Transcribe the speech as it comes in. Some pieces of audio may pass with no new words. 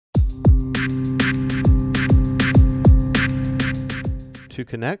To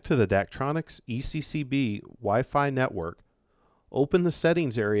connect to the Daktronics ECCB Wi-Fi network, open the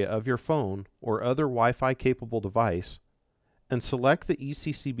settings area of your phone or other Wi-Fi capable device and select the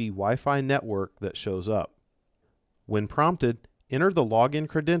ECCB Wi-Fi network that shows up. When prompted, enter the login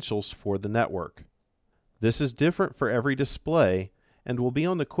credentials for the network. This is different for every display and will be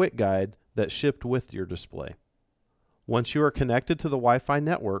on the quick guide that shipped with your display. Once you are connected to the Wi-Fi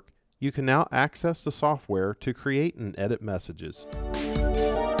network, you can now access the software to create and edit messages.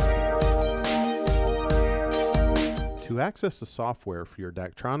 To access the software for your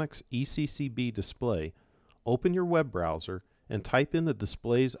Daktronics ECCB display, open your web browser and type in the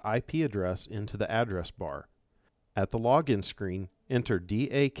display's IP address into the address bar. At the login screen, enter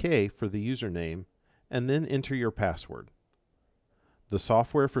DAK for the username and then enter your password. The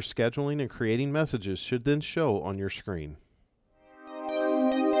software for scheduling and creating messages should then show on your screen.